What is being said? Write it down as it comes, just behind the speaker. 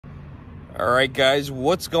All right, guys,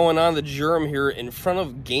 what's going on? The Germ here in front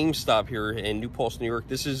of GameStop here in New Paltz, New York.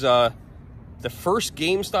 This is the first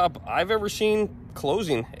GameStop I've ever seen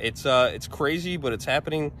closing. It's crazy, but it's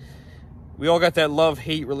happening. We all got that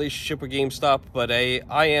love-hate relationship with GameStop, but I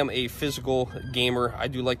am a physical gamer. I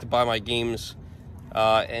do like to buy my games,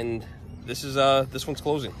 and this one's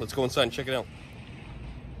closing. Let's go inside and check it out.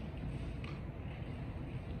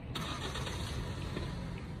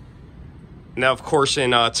 Now, of course,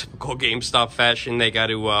 in typical GameStop fashion, they got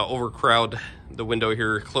to overcrowd the window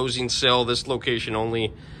here. Closing sale, this location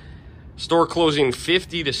only. Store closing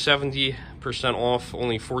 50 to 70% off,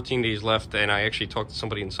 only 14 days left. And I actually talked to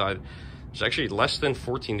somebody inside. There's actually less than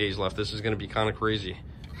 14 days left. This is going to be kind of crazy.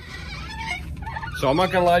 So I'm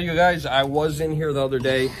not going to lie to you guys. I was in here the other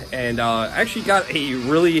day and actually got a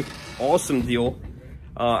really awesome deal.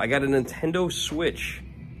 I got a Nintendo Switch,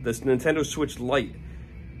 this Nintendo Switch Lite,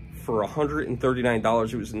 for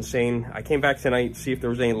 $139. It was insane. I came back tonight to see if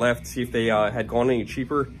there was any left, see if they had gone any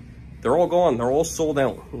cheaper. They're all gone. They're all sold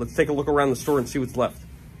out. Let's take a look around the store and see what's left.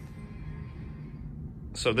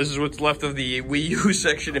 So this is what's left of the Wii U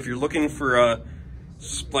section. If you're looking for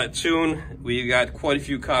Splatoon, we got quite a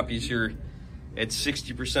few copies here at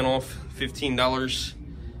 60% off, $15.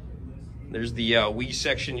 There's the Wii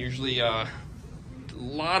section. Usually a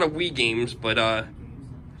lot of Wii games, but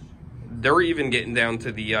they're even getting down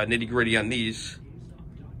to the nitty-gritty on these.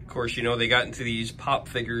 Of course, you know, they got into these pop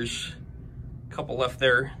figures. A couple left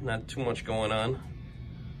there, not too much going on.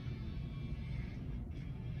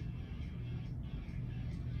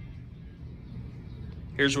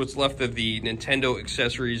 Here's what's left of the Nintendo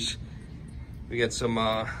accessories. We got some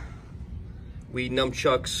Wii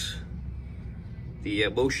nunchucks, the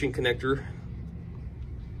motion connector,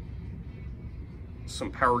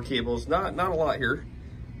 some power cables, not a lot here.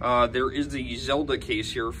 There is the Zelda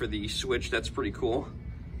case here for the Switch. That's pretty cool.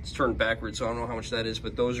 It's turned backwards, so I don't know how much that is,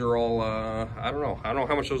 but those are all, I don't know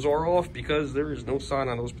how much those are off because there is no sign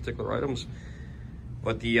on those particular items.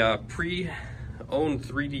 But the pre-owned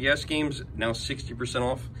 3DS games, now 60%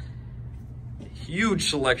 off. Huge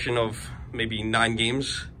selection of maybe 9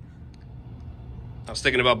 games. I was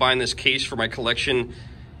thinking about buying this case for my collection,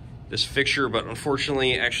 this fixture, but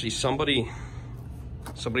unfortunately, actually somebody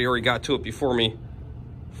already got to it before me.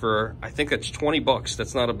 For, I think that's 20 bucks.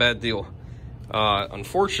 That's not a bad deal.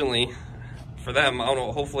 Unfortunately for them, I don't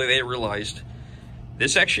know, hopefully they realized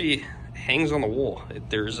this actually hangs on the wall.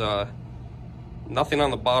 There's nothing on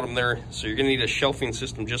the bottom there, so you're gonna need a shelving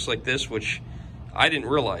system just like this, which I didn't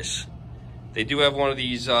realize. They do have one of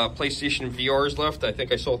these PlayStation VRs left. I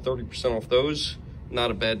think I saw 30% off those. Not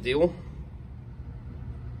a bad deal.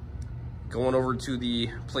 Going over to the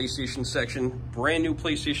PlayStation section, brand new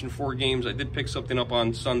PlayStation 4 games. I did pick something up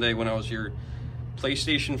on Sunday when I was here.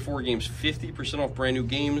 PlayStation 4 games, 50% off brand new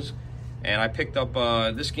games. And I picked up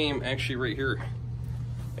this game actually right here.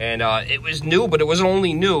 And it was new, but it wasn't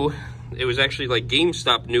only new. It was actually like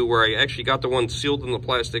GameStop new, where I actually got the one sealed in the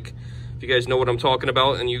plastic. If you guys know what I'm talking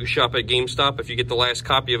about and you shop at GameStop, if you get the last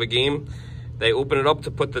copy of a game, they open it up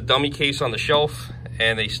to put the dummy case on the shelf,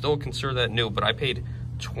 and they still consider that new, but I paid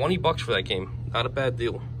 20 bucks for that game. Not a bad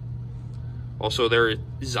deal. Also, there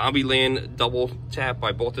Zombieland Double Tap.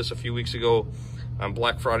 I bought this a few weeks ago on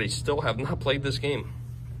Black Friday. Still have not played this game.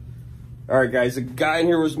 All right, guys, the guy in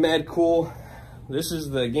here was mad cool. This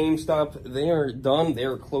is the GameStop. They are done. They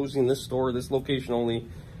are closing this store, this location only.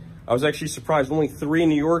 I was actually surprised. Only 3 in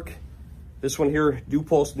New York. This one here, New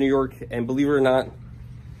Paltz, New York. And believe it or not,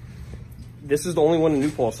 this is the only one in New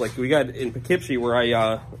Paltz. Like we got in Poughkeepsie, where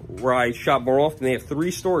I shop more often. They have 3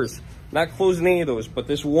 stores. Not closing any of those, but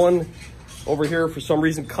this one over here, for some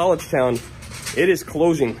reason, College Town, it is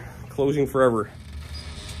closing forever.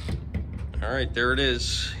 All right, there it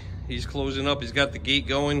is. He's closing up. He's got the gate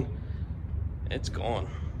going. It's gone.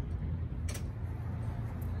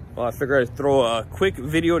 Well, I figured I'd throw a quick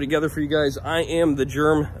video together for you guys. I am the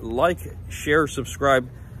Germ. Like, share, subscribe.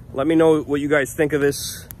 Let me know what you guys think of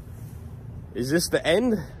this. Is this the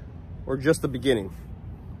end or just the beginning?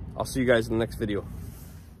 I'll see you guys in the next video.